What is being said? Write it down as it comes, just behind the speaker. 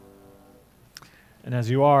And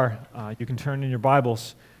as you are, you can turn in your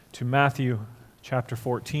Bibles to Matthew chapter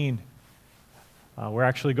 14. We're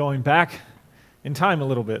actually going back in time a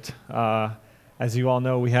little bit. As you all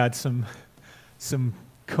know, we had some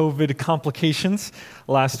COVID complications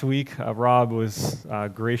last week. Rob was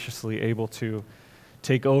graciously able to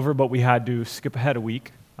take over, but we had to skip ahead a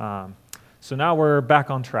week. So now we're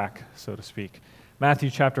back on track, so to speak.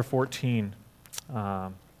 Matthew chapter 14.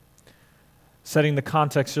 Setting the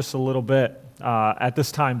context just a little bit. At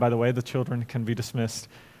this time, by the way, the children can be dismissed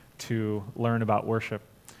to learn about worship.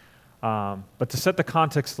 But to set the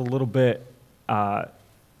context a little bit,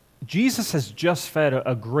 Jesus has just fed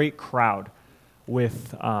a great crowd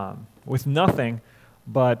with nothing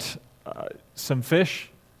but some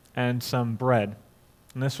fish and some bread.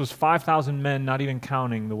 And this was 5,000 men, not even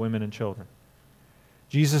counting the women and children.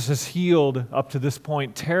 Jesus has healed, up to this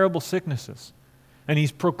point, terrible sicknesses. And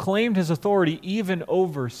he's proclaimed his authority even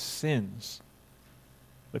over sins.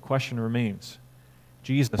 The question remains,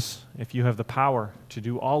 Jesus, if you have the power to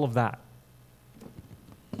do all of that,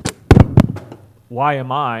 why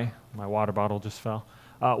am I, my water bottle just fell,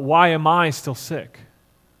 why am I still sick?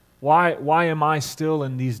 Why am I still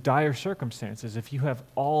in these dire circumstances if you have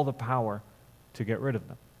all the power to get rid of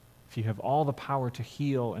them? If you have all the power to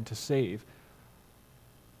heal and to save,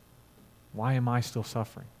 why am I still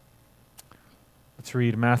suffering? Let's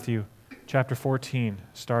read Matthew chapter 14,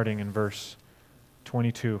 starting in verse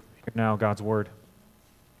 22. Hear now God's word.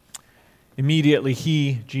 Immediately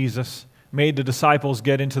he, Jesus, made the disciples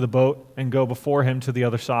get into the boat and go before him to the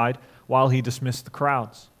other side while he dismissed the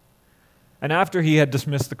crowds. And after he had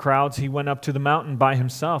dismissed the crowds, he went up to the mountain by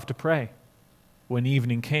himself to pray. When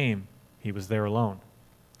evening came, he was there alone.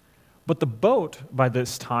 But the boat by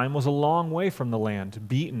this time was a long way from the land,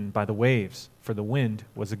 beaten by the waves, for the wind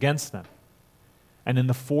was against them. And in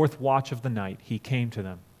the fourth watch of the night, he came to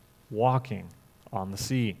them, walking on the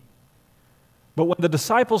sea. But when the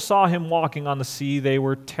disciples saw him walking on the sea, they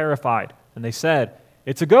were terrified, and they said,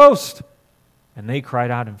 "It's a ghost!" And they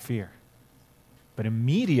cried out in fear. But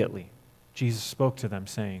immediately Jesus spoke to them,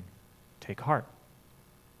 saying, "Take heart,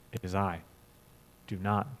 it is I. Do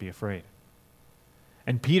not be afraid."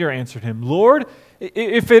 And Peter answered him, "Lord,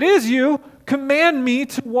 if it is you, command me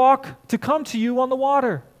to come to you on the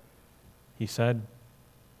water." He said,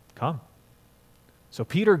 "Come." So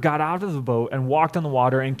Peter got out of the boat and walked on the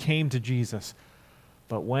water and came to Jesus.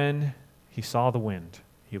 But when he saw the wind,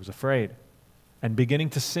 he was afraid. And beginning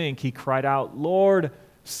to sink, he cried out, "Lord,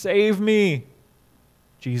 save me."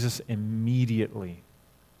 Jesus immediately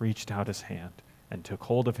reached out his hand and took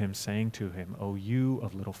hold of him, saying to him, "O you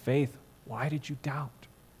of little faith, why did you doubt?"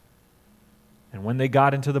 And when they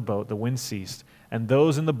got into the boat, the wind ceased, and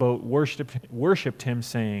those in the boat worshipped him,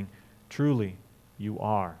 saying, "Truly, you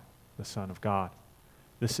are the Son of God."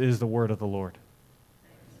 This is the word of the Lord.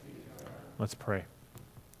 Let's pray.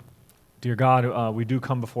 Dear God, we do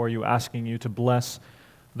come before you asking you to bless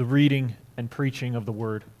the reading and preaching of the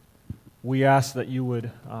word. We ask that you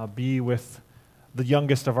would be with the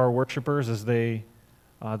youngest of our worshipers as they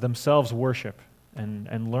themselves worship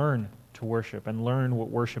and learn to worship and learn what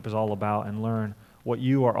worship is all about and learn what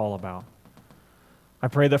you are all about. I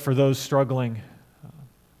pray that for those struggling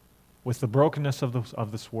with the brokenness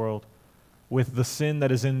of this world, with the sin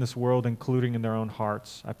that is in this world, including in their own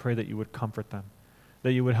hearts, I pray that you would comfort them,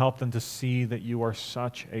 that you would help them to see that you are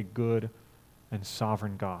such a good and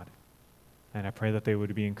sovereign God. And I pray that they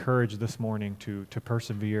would be encouraged this morning to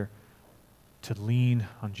persevere, to lean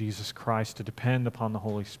on Jesus Christ, to depend upon the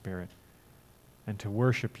Holy Spirit, and to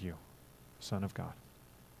worship you, Son of God.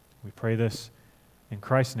 We pray this in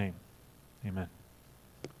Christ's name. Amen.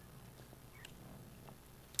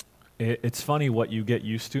 It's funny what you get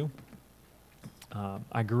used to.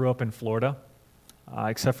 I grew up in Florida,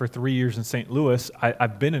 except for 3 years in St. Louis.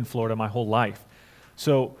 I've been in Florida my whole life.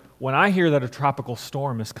 So when I hear that a tropical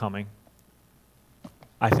storm is coming,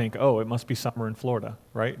 I think, oh, it must be summer in Florida,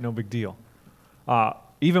 right? No big deal.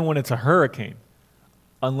 Even when it's a hurricane,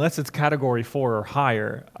 unless it's Category 4 or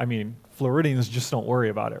higher, Floridians just don't worry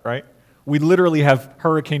about it, right? We literally have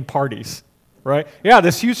hurricane parties, right? Yeah,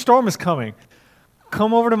 this huge storm is coming.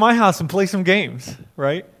 Come over to my house and play some games,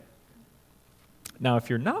 right? Now,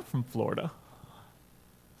 if you're not from Florida,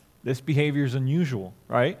 this behavior is unusual,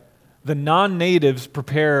 right? The non-natives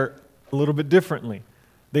prepare a little bit differently.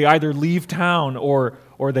 They either leave town or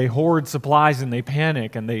they hoard supplies and they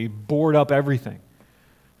panic and they board up everything.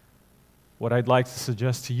 What I'd like to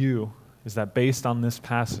suggest to you is that based on this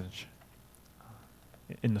passage,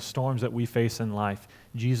 in the storms that we face in life,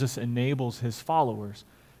 Jesus enables his followers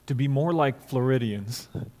to be more like Floridians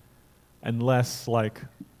and less like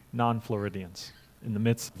non-Floridians in the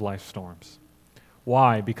midst of life storms.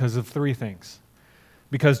 Why? Because of three things.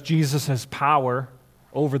 Because Jesus has power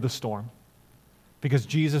over the storm. Because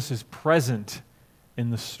Jesus is present in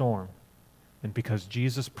the storm. And because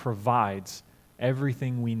Jesus provides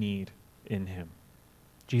everything we need in him.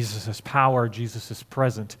 Jesus has power, Jesus is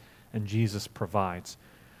present, and Jesus provides.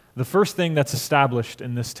 The first thing that's established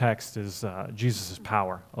in this text is Jesus'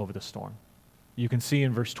 power over the storm. You can see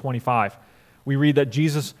in verse 25, we read that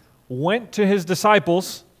Jesus went to his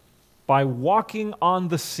disciples by walking on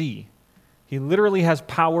the sea. He literally has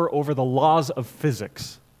power over the laws of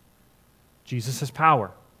physics. Jesus has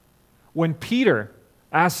power. When Peter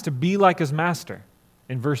asked to be like his master,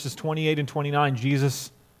 in verses 28 and 29,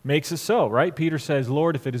 Jesus makes it so, right? Peter says,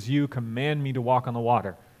 Lord, if it is you, command me to walk on the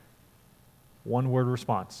water. One word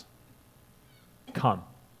response. Come.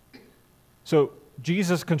 So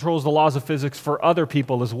Jesus controls the laws of physics for other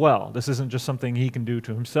people as well. This isn't just something he can do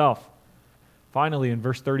to himself. Finally, in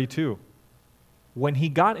verse 32, when he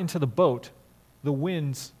got into the boat, the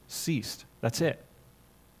winds ceased. That's it.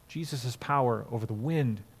 Jesus has power over the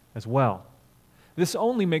wind as well. This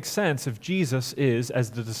only makes sense if Jesus is,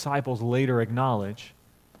 as the disciples later acknowledge,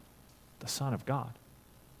 the Son of God.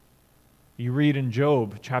 You read in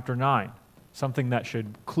Job chapter 9, something that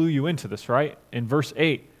should clue you into this, right? In verse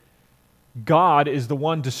 8, God is the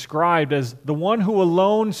one described as the one who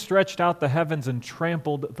alone stretched out the heavens and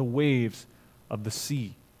trampled the waves of the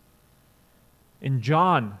sea. In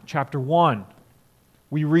John chapter 1,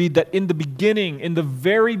 we read that in the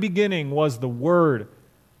very beginning was the Word,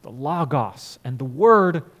 the Logos, and the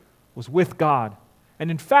Word was with God.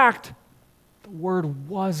 And in fact, the Word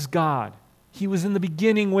was God. He was in the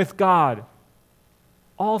beginning with God.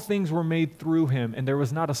 All things were made through him, and there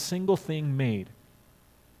was not a single thing made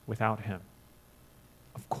without him.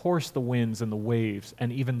 Of course, the winds and the waves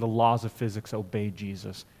and even the laws of physics obey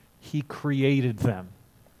Jesus. He created them.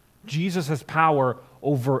 Jesus has power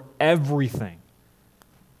over everything.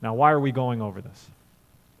 Now, why are we going over this?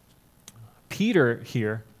 Peter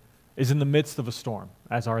here is in the midst of a storm,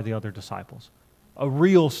 as are the other disciples. A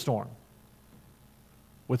real storm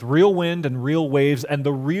with real wind and real waves and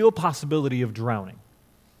the real possibility of drowning.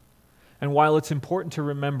 And while it's important to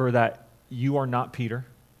remember that you are not Peter,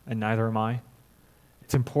 and neither am I,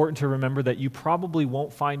 it's important to remember that you probably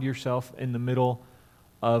won't find yourself in the middle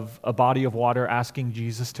of a body of water asking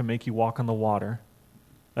Jesus to make you walk on the water.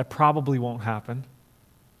 That probably won't happen.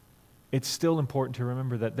 It's still important to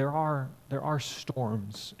remember that there are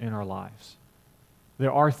storms in our lives.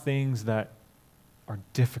 There are things that are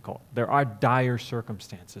difficult. There are dire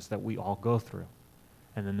circumstances that we all go through.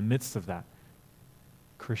 And in the midst of that,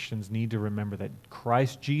 Christians need to remember that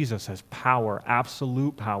Christ Jesus has power,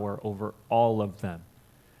 absolute power over all of them.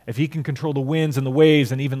 If he can control the winds and the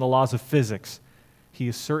waves and even the laws of physics, he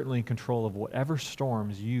is certainly in control of whatever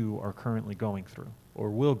storms you are currently going through or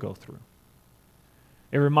will go through.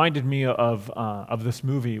 It reminded me of this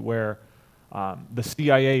movie where the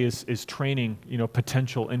CIA is training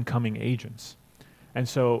potential incoming agents. And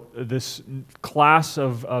so this class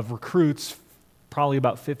of recruits, probably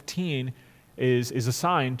about 15, is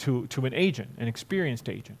assigned to an agent, an experienced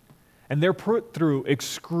agent. And they're put through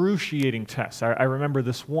excruciating tests. I remember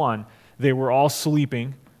this one. They were all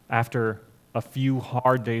sleeping after a few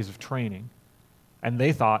hard days of training. And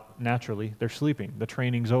they thought, naturally, they're sleeping. The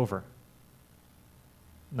training's over.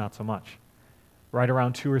 Not so much. Right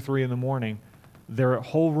around 2 or 3 in the morning, their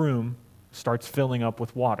whole room starts filling up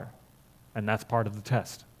with water. And that's part of the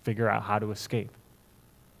test. Figure out how to escape.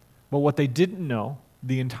 But what they didn't know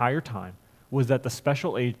the entire time was that the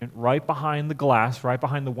special agent right behind the glass, right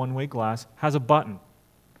behind the one-way glass, has a button.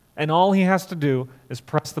 And all he has to do is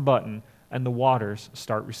press the button and the waters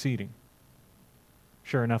start receding.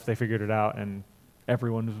 Sure enough, they figured it out and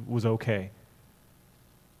everyone was okay.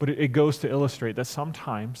 But it goes to illustrate that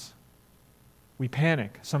sometimes we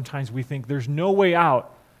panic. Sometimes we think there's no way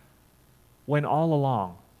out when all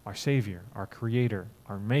along our Savior, our Creator,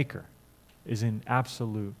 our Maker is in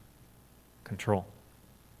absolute control.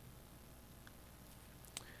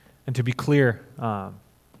 And to be clear,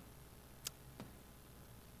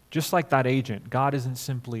 just like that agent, God isn't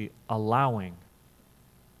simply allowing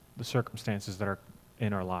the circumstances that are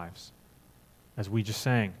in our lives. As we just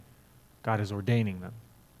sang, God is ordaining them.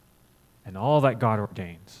 And all that God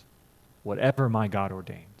ordains, whatever my God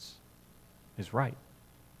ordains, is right.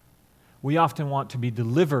 We often want to be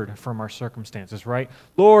delivered from our circumstances, right?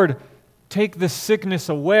 Lord, take this sickness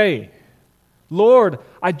away. Lord,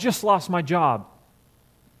 I just lost my job.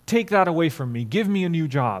 Take that away from me. Give me a new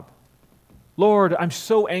job. Lord, I'm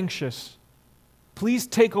so anxious. Please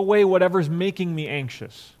take away whatever's making me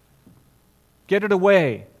anxious. Get it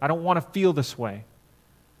away. I don't want to feel this way.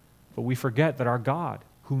 But we forget that our God,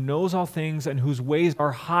 who knows all things and whose ways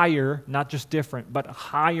are higher, not just different, but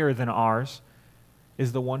higher than ours,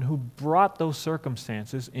 is the one who brought those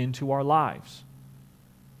circumstances into our lives.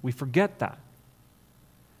 We forget that.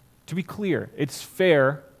 To be clear, it's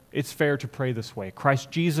fair to pray this way. Christ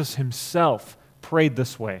Jesus himself prayed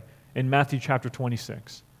this way in Matthew chapter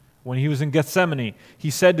 26. When he was in Gethsemane, he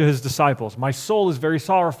said to his disciples, "My soul is very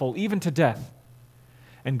sorrowful, even to death."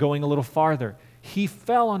 And going a little farther, he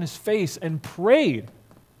fell on his face and prayed.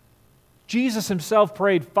 Jesus himself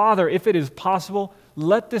prayed, "Father, if it is possible,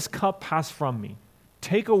 let this cup pass from me.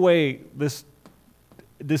 Take away this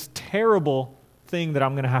terrible thing that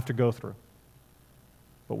I'm going to have to go through."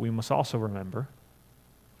 But we must also remember,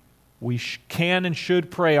 we can and should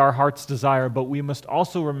pray our heart's desire, but we must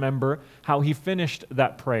also remember how he finished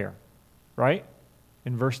that prayer, right?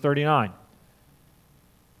 In verse 39.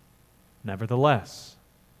 "Nevertheless,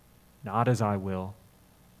 not as I will,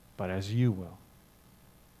 but as you will."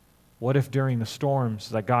 What if during the storms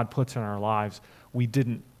that God puts in our lives, we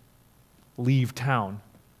didn't leave town,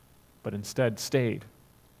 but instead stayed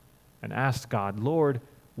and asked God, "Lord,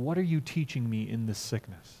 what are you teaching me in this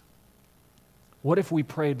sickness?" What if we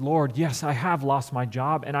prayed, "Lord, yes, I have lost my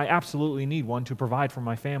job, and I absolutely need one to provide for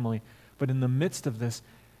my family, but in the midst of this,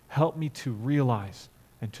 help me to realize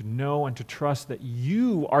and to know and to trust that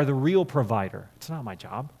you are the real provider. It's not my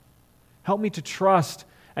job. Help me to trust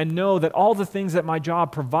and know that all the things that my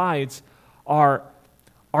job provides are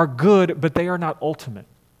good, but they are not ultimate.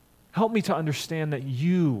 Help me to understand that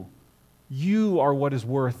you are what is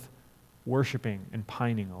worth worshiping and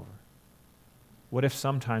pining over." What if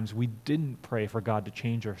sometimes we didn't pray for God to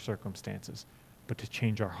change our circumstances, but to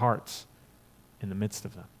change our hearts in the midst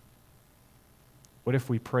of them? What if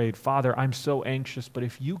we prayed, "Father, I'm so anxious, but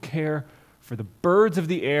if you care for the birds of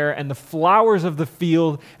the air and the flowers of the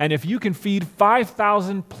field, and if you can feed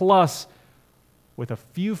 5,000 plus with a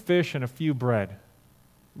few fish and a few bread,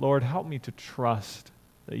 Lord, help me to trust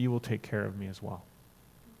that you will take care of me as well."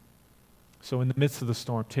 So in the midst of the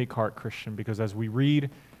storm, take heart, Christian, because as we read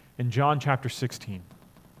in John chapter 16,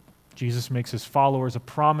 Jesus makes his followers a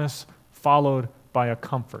promise followed by a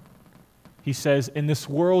comfort. He says, "In this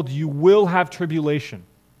world you will have tribulation.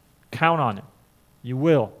 Count on it. You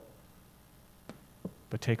will.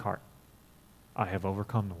 But take heart. I have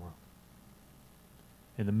overcome the world."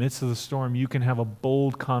 In the midst of the storm, you can have a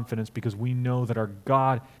bold confidence because we know that our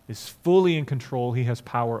God is fully in control. He has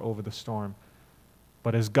power over the storm.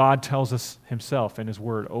 But as God tells us himself in his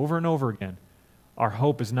word over and over again, our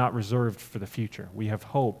hope is not reserved for the future. We have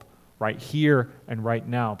hope right here and right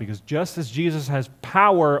now, because just as Jesus has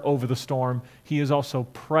power over the storm, he is also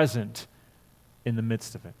present in the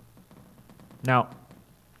midst of it. Now,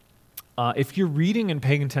 if you're reading and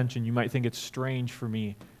paying attention, you might think it's strange for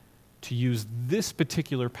me to use this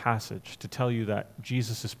particular passage to tell you that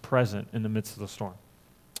Jesus is present in the midst of the storm.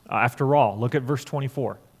 After all, look at verse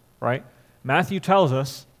 24, right? Matthew tells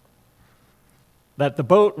us that the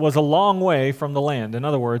boat was a long way from the land. In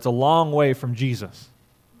other words, a long way from Jesus,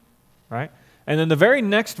 right? And then the very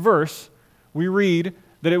next verse, we read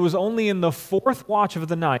that it was only in the fourth watch of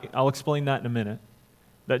the night, I'll explain that in a minute,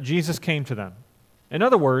 that Jesus came to them. In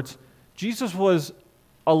other words, Jesus was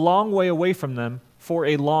a long way away from them for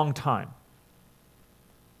a long time.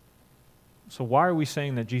 So why are we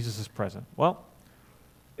saying that Jesus is present? Well,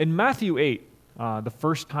 in Matthew 8, the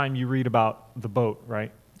first time you read about the boat,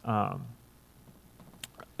 right?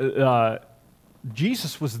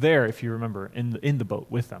 Jesus was there, if you remember, in the boat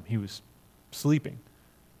with them. He was sleeping.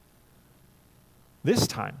 This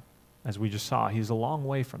time, as we just saw, he's a long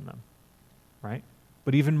way from them, right?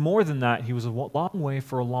 But even more than that, he was a long way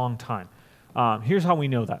for a long time. Here's how we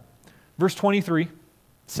know that. Verse 23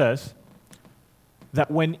 says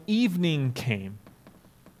that when evening came,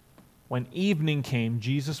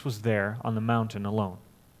 Jesus was there on the mountain alone.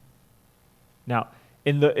 Now,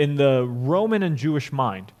 in the Roman and Jewish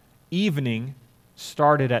mind, evening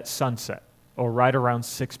started at sunset, or right around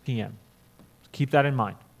 6 p.m. Keep that in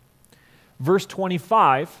mind. Verse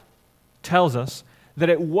 25 tells us that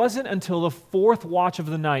it wasn't until the fourth watch of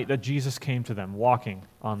the night that Jesus came to them, walking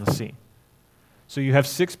on the sea. So you have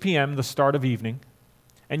 6 p.m., the start of evening,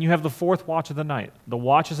 and you have the fourth watch of the night. The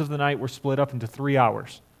watches of the night were split up into 3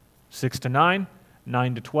 hours. 6 to 9,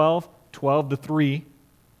 9 to 12, 12 to 3.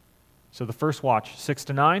 So the first watch, 6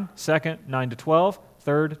 to 9, second, 9 to 12,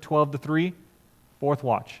 third, 12 to 3, fourth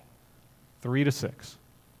watch, 3 to 6.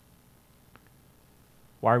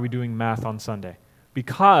 Why are we doing math on Sunday?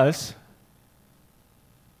 Because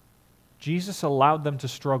Jesus allowed them to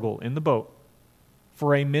struggle in the boat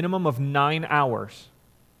for a minimum of 9 hours,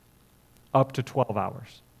 up to 12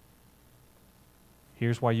 hours.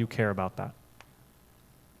 Here's why you care about that.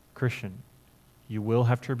 Christian, you will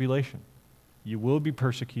have tribulation. You will be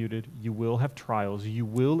persecuted. You will have trials. You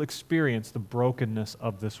will experience the brokenness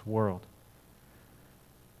of this world.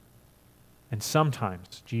 And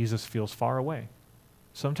sometimes Jesus feels far away.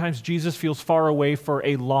 Sometimes Jesus feels far away for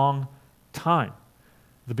a long time.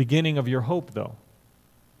 The beginning of your hope, though,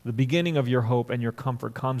 the beginning of your hope and your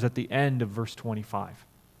comfort comes at the end of verse 25.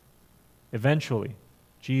 Eventually,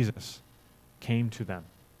 Jesus came to them,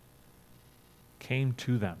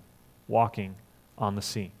 walking on the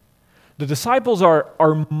sea. The disciples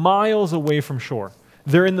are miles away from shore.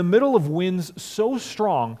 They're in the middle of winds so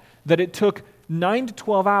strong that it took 9 to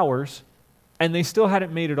 12 hours, and they still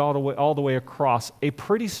hadn't made it all the way across a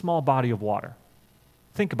pretty small body of water.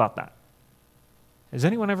 Think about that. Has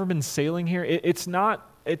anyone ever been sailing here? It's not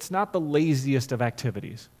the laziest of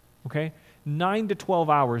activities, okay? 9 to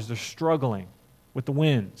 12 hours, they're struggling with the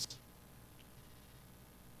winds.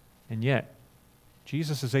 And yet,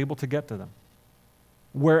 Jesus is able to get to them.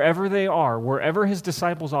 Wherever they are, wherever his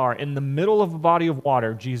disciples are, in the middle of a body of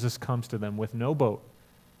water, Jesus comes to them with no boat.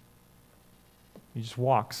 He just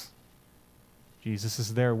walks. Jesus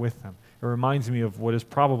is there with them. It reminds me of what is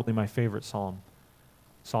probably my favorite psalm,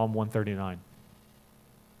 Psalm 139.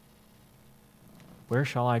 Where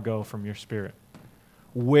shall I go from your spirit?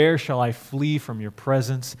 Where shall I flee from your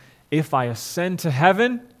presence? If I ascend to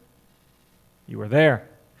heaven, you are there.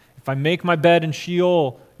 If I make my bed in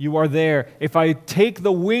Sheol, you are there. If I take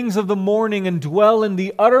the wings of the morning and dwell in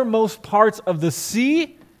the uttermost parts of the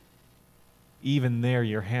sea, even there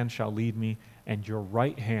your hand shall lead me, and your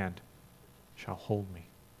right hand shall hold me.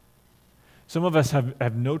 Some of us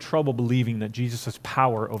have no trouble believing that Jesus has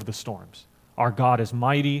power over the storms. Our God is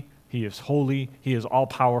mighty, he is holy, he is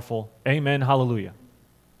all-powerful. Amen, hallelujah.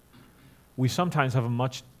 We sometimes have a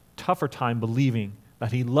much tougher time believing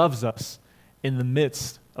that he loves us in the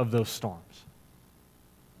midst of those storms.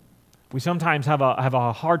 We sometimes have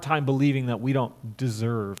a hard time believing that we don't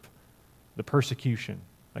deserve the persecution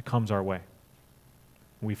that comes our way.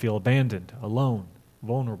 We feel abandoned, alone,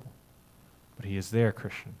 vulnerable. But he is there,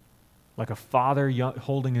 Christian. Like a father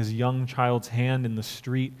holding his young child's hand in the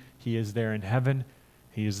street, he is there in heaven.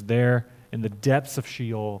 He is there in the depths of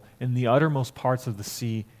Sheol, in the uttermost parts of the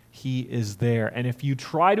sea. He is there. And if you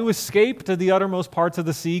try to escape to the uttermost parts of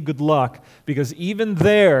the sea, good luck, because even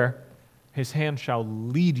there, his hand shall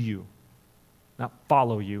lead you, not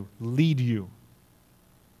follow you, lead you.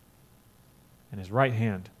 And his right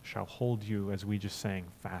hand shall hold you, as we just sang,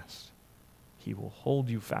 fast. He will hold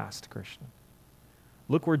you fast, Christian.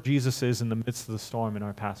 Look where Jesus is in the midst of the storm in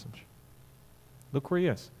our passage. Look where he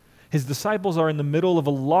is. His disciples are in the middle of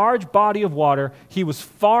a large body of water. He was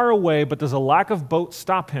far away, but does a lack of boat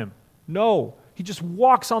stop him? No, he just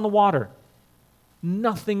walks on the water.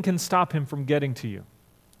 Nothing can stop him from getting to you.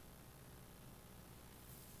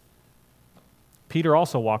 Peter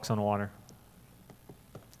also walks on water.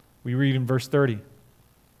 We read in verse 30.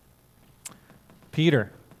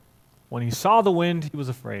 Peter, when he saw the wind, he was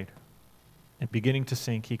afraid. And beginning to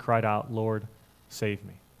sink, he cried out, Lord, save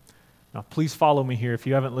me. Now, please follow me here. If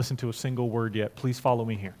you haven't listened to a single word yet, please follow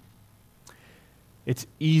me here. It's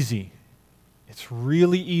easy. It's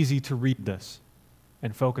really easy to read this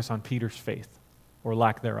and focus on Peter's faith or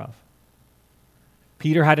lack thereof.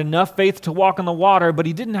 Peter had enough faith to walk on the water, but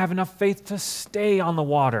he didn't have enough faith to stay on the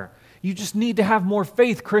water. You just need to have more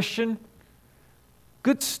faith, Christian.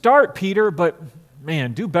 Good start, Peter, but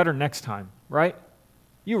man, do better next time, right?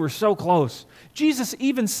 You were so close. Jesus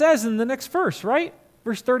even says in the next verse, right?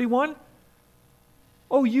 Verse 31,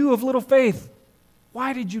 "Oh, you of little faith,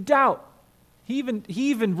 why did you doubt?" He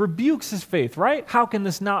even rebukes his faith, right? How can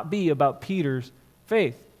this not be about Peter's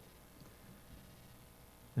faith?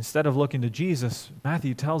 Instead of looking to Jesus,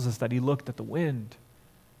 Matthew tells us that he looked at the wind.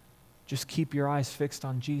 Just keep your eyes fixed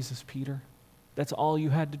on Jesus, Peter. That's all you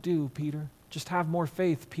had to do, Peter. Just have more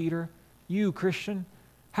faith, Peter. You, Christian,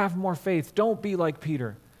 have more faith. Don't be like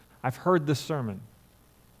Peter. I've heard this sermon.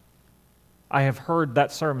 I have heard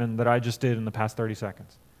that sermon that I just did in the past 30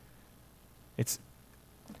 seconds. It's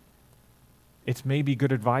maybe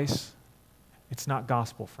good advice. It's not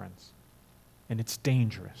gospel, friends. And it's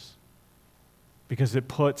dangerous because it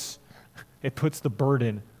puts the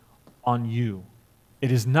burden on you.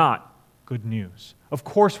 It is not good news. Of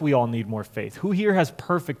course we all need more faith. Who here has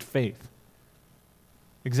perfect faith?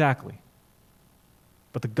 Exactly.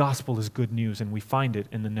 But the gospel is good news, and we find it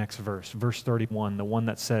in the next verse, verse 31, the one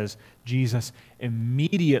that says, Jesus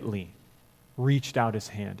immediately reached out his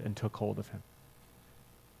hand and took hold of him.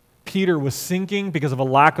 Peter was sinking because of a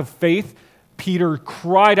lack of faith. Peter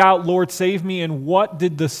cried out, Lord, save me. And what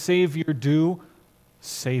did the Savior do?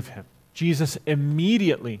 Save him. Jesus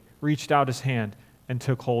immediately reached out his hand and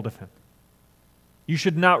took hold of him. You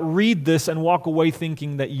should not read this and walk away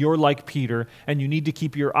thinking that you're like Peter and you need to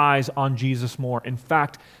keep your eyes on Jesus more. In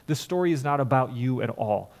fact, this story is not about you at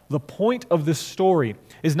all. The point of this story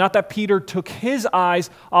is not that Peter took his eyes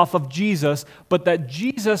off of Jesus, but that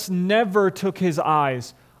Jesus never took his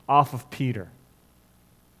eyes off of Peter.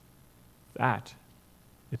 That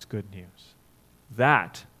is good news.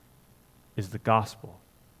 That is the gospel.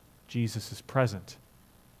 Jesus is present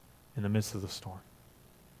in the midst of the storm.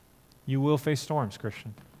 You will face storms,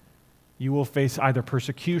 Christian. You will face either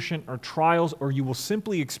persecution or trials, or you will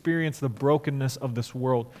simply experience the brokenness of this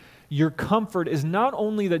world. Your comfort is not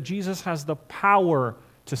only that Jesus has the power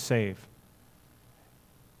to save.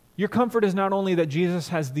 Your comfort is not only that Jesus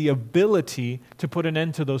has the ability to put an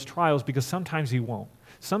end to those trials, because sometimes he won't.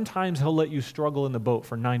 Sometimes he'll let you struggle in the boat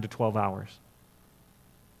for 9 to 12 hours.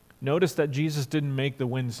 Notice that Jesus didn't make the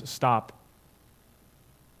winds stop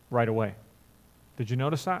right away. Did you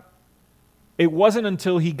notice that? It wasn't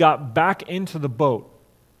until he got back into the boat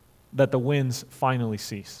that the winds finally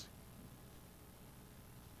ceased.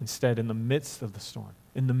 Instead, in the midst of the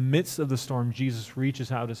storm, Jesus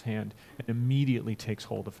reaches out his hand and immediately takes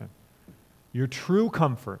hold of him. Your true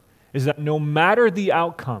comfort is that no matter the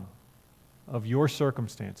outcome of your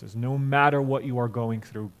circumstances, no matter what you are going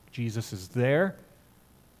through, Jesus is there.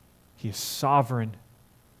 He is sovereign,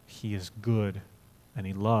 he is good, and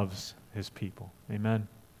he loves his people. Amen.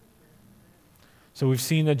 So we've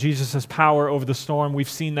seen that Jesus has power over the storm. We've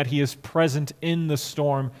seen that he is present in the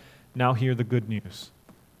storm. Now hear the good news,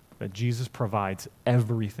 that Jesus provides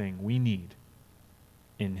everything we need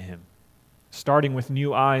in him. Starting with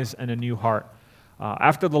new eyes and a new heart.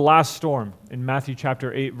 After the last storm in Matthew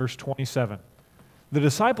chapter 8, verse 27, the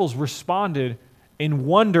disciples responded in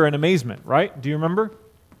wonder and amazement, right? Do you remember?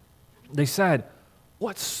 They said,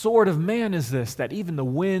 "What sort of man is this that even the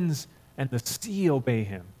winds and the sea obey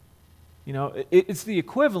him?" You know, it's the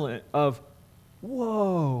equivalent of,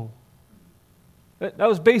 whoa. That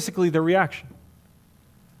was basically their reaction.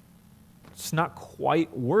 It's not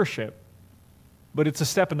quite worship, but it's a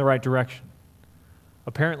step in the right direction.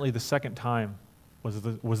 Apparently, the second time was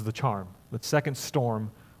the charm. The second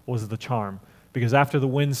storm was the charm, because after the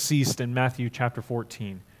wind ceased in Matthew chapter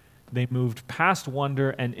 14, they moved past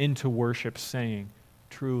wonder and into worship, saying,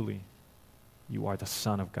 "Truly, you are the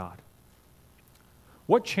Son of God."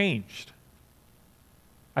 What changed?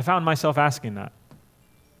 I found myself asking that.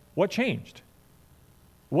 What changed?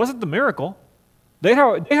 It wasn't the miracle. They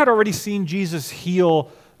had already seen Jesus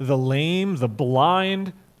heal the lame, the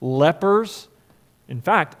blind, lepers. In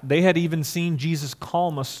fact, they had even seen Jesus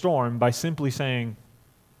calm a storm by simply saying,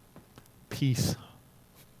 "Peace."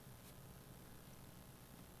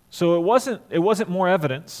 So it wasn't more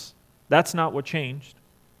evidence. That's not what changed.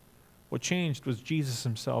 What changed was Jesus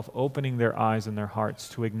himself opening their eyes and their hearts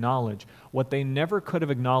to acknowledge what they never could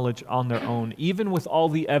have acknowledged on their own, even with all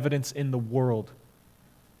the evidence in the world,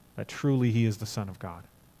 that truly he is the Son of God.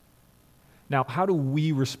 Now, how do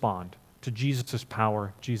we respond to Jesus'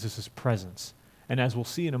 power, Jesus' presence? And as we'll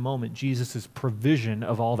see in a moment, Jesus' provision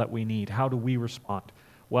of all that we need. How do we respond?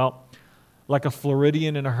 Well, like a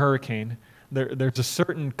Floridian in a hurricane, there's a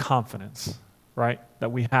certain confidence, right,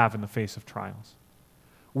 that we have in the face of trials.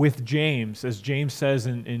 With James, as James says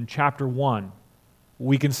in chapter 1,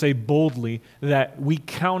 we can say boldly that we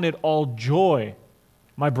count it all joy,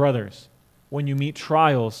 my brothers, when you meet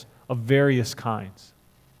trials of various kinds.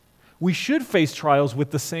 We should face trials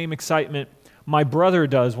with the same excitement my brother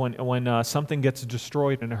does when something gets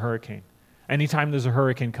destroyed in a hurricane. Anytime there's a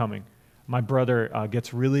hurricane coming, my brother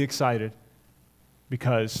gets really excited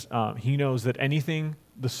because he knows that anything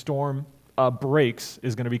the storm breaks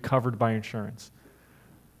is going to be covered by insurance.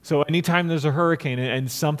 So anytime there's a hurricane and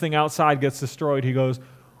something outside gets destroyed, he goes,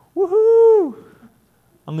 "Woohoo!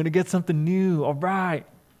 I'm going to get something new, all right."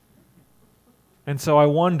 And so I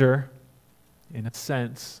wonder, in a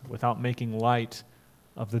sense, without making light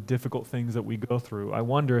of the difficult things that we go through, I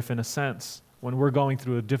wonder if in a sense, when we're going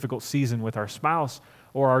through a difficult season with our spouse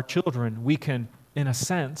or our children, we can, in a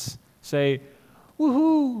sense, say,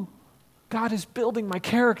 "Woohoo! God is building my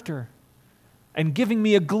character and giving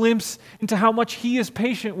me a glimpse into how much he is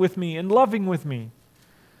patient with me and loving with me."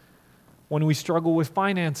 When we struggle with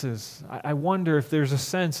finances, I wonder if there's a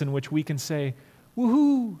sense in which we can say,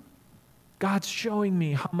 "Woohoo! God's showing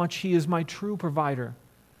me how much he is my true provider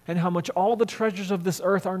and how much all the treasures of this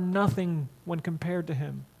earth are nothing when compared to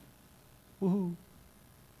him." Woohoo!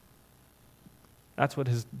 That's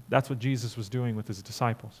what Jesus was doing with his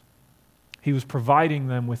disciples. He was providing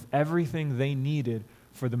them with everything they needed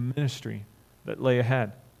for the ministry that lay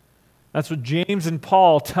ahead. That's what James and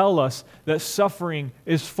Paul tell us that suffering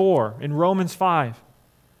is for. In Romans 5,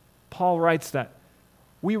 Paul writes that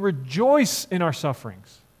we rejoice in our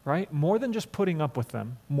sufferings, right? More than just putting up with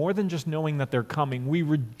them, more than just knowing that they're coming, we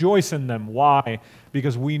rejoice in them. Why?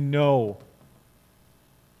 Because we know.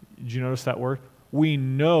 Did you notice that word? We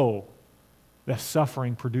know that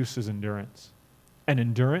suffering produces endurance, and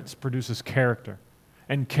endurance produces character,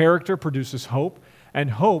 and character produces hope,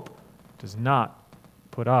 and hope does not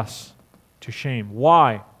put us to shame.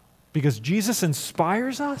 Why? Because Jesus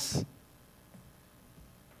inspires us?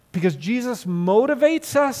 Because Jesus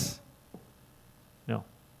motivates us? No.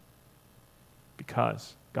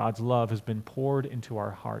 Because God's love has been poured into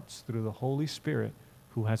our hearts through the Holy Spirit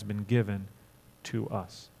who has been given to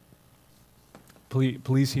us.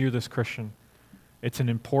 Please hear this, Christian. It's an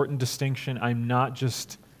important distinction. I'm not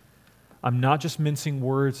just mincing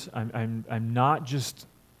words. I'm not just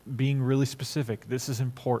being really specific. This is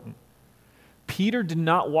important. Peter did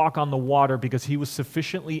not walk on the water because he was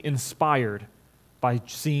sufficiently inspired by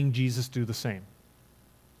seeing Jesus do the same.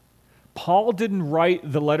 Paul didn't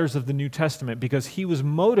write the letters of the New Testament because he was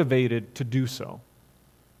motivated to do so.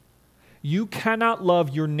 You cannot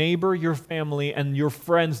love your neighbor, your family, and your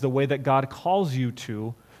friends the way that God calls you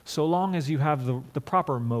to, so long as you have the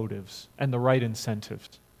proper motives and the right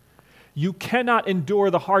incentives. You cannot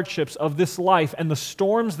endure the hardships of this life and the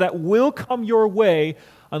storms that will come your way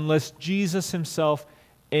unless Jesus himself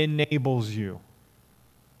enables you,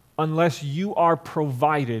 unless you are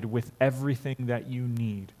provided with everything that you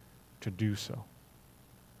need to do so.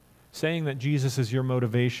 Saying that Jesus is your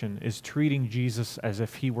motivation is treating Jesus as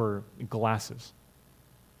if he were glasses,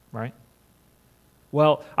 right?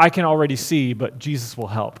 Well, I can already see, but Jesus will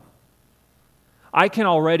help. I can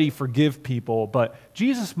already forgive people, but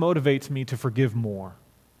Jesus motivates me to forgive more.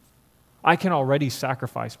 I can already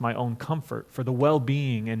sacrifice my own comfort for the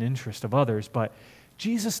well-being and interest of others, but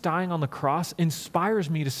Jesus dying on the cross inspires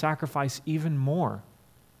me to sacrifice even more.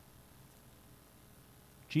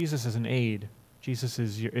 Jesus is an aid. Jesus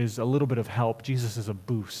is a little bit of help. Jesus is a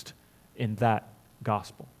boost in that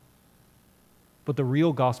gospel. But the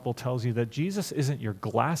real gospel tells you that Jesus isn't your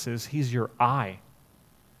glasses, he's your eye.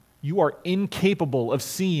 You are incapable of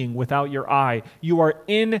seeing without your eye. You are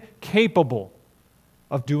incapable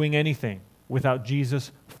of doing anything without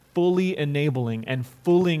Jesus fully enabling and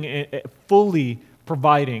fully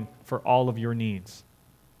providing for all of your needs.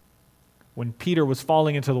 When Peter was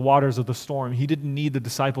falling into the waters of the storm, he didn't need the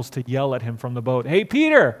disciples to yell at him from the boat, "Hey,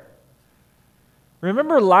 Peter,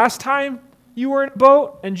 remember last time you were in a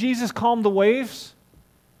boat and Jesus calmed the waves?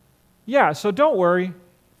 Yeah, so don't worry.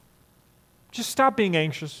 Just stop being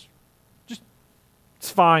anxious. It's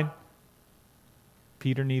fine."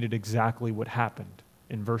 Peter needed exactly what happened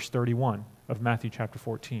in verse 31 of Matthew chapter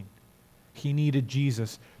 14. He needed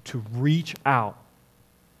Jesus to reach out,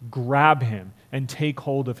 grab him, and take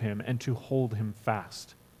hold of him, and to hold him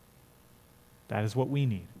fast. That is what we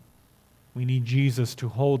need. We need Jesus to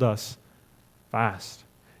hold us fast.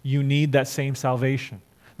 You need that same salvation,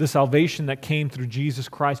 the salvation that came through Jesus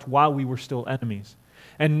Christ while we were still enemies.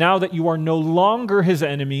 And now that you are no longer his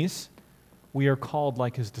enemies, we are called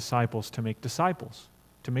like his disciples to make disciples,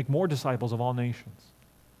 to make more disciples of all nations,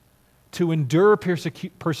 to endure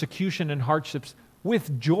persecution and hardships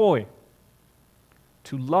with joy,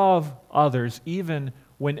 to love others even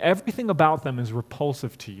when everything about them is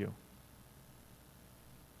repulsive to you.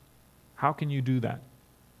 How can you do that?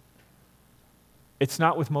 It's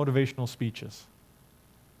not with motivational speeches.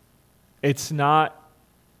 It's not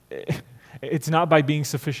by being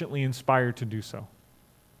sufficiently inspired to do so.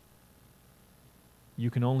 You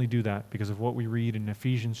can only do that because of what we read in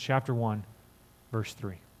Ephesians chapter 1, verse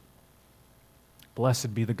 3.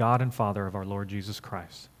 Blessed be the God and Father of our Lord Jesus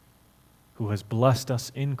Christ, who has blessed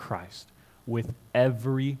us in Christ with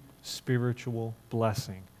every spiritual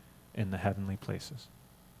blessing in the heavenly places.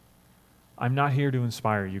 I'm not here to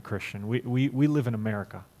inspire you, Christian. We live in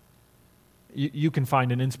America. You can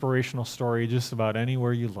find an inspirational story just about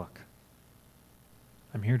anywhere you look.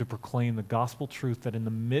 I'm here to proclaim the gospel truth that in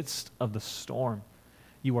the midst of the storm,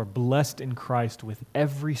 you are blessed in Christ with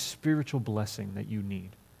every spiritual blessing that you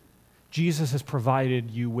need. Jesus has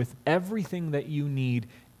provided you with everything that you need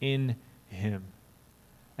in him.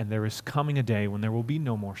 And there is coming a day when there will be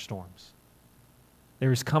no more storms.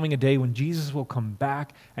 There is coming a day when Jesus will come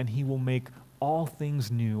back and he will make all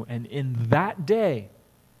things new. And in that day,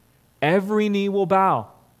 every knee will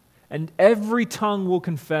bow and every tongue will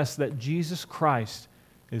confess that Jesus Christ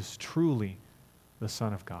is truly the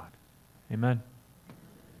Son of God. Amen.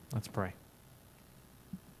 Let's pray.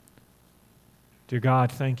 Dear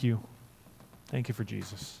God, thank you. Thank you for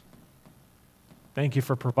Jesus. Thank you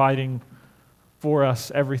for providing for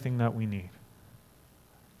us everything that we need.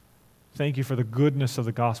 Thank you for the goodness of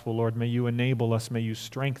the gospel, Lord. May you enable us, may you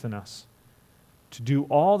strengthen us to do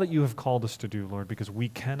all that you have called us to do, Lord, because we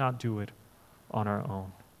cannot do it on our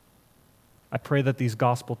own. I pray that these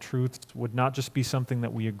gospel truths would not just be something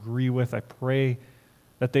that we agree with. I pray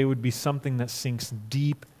that they would be something that sinks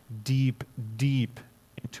deep, deep, deep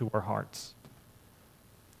into our hearts.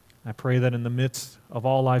 I pray that in the midst of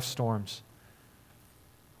all life's storms,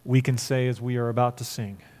 we can say as we are about to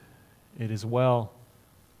sing, "It is well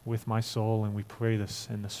with my soul," and we pray this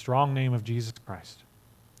in the strong name of Jesus Christ.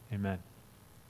 Amen.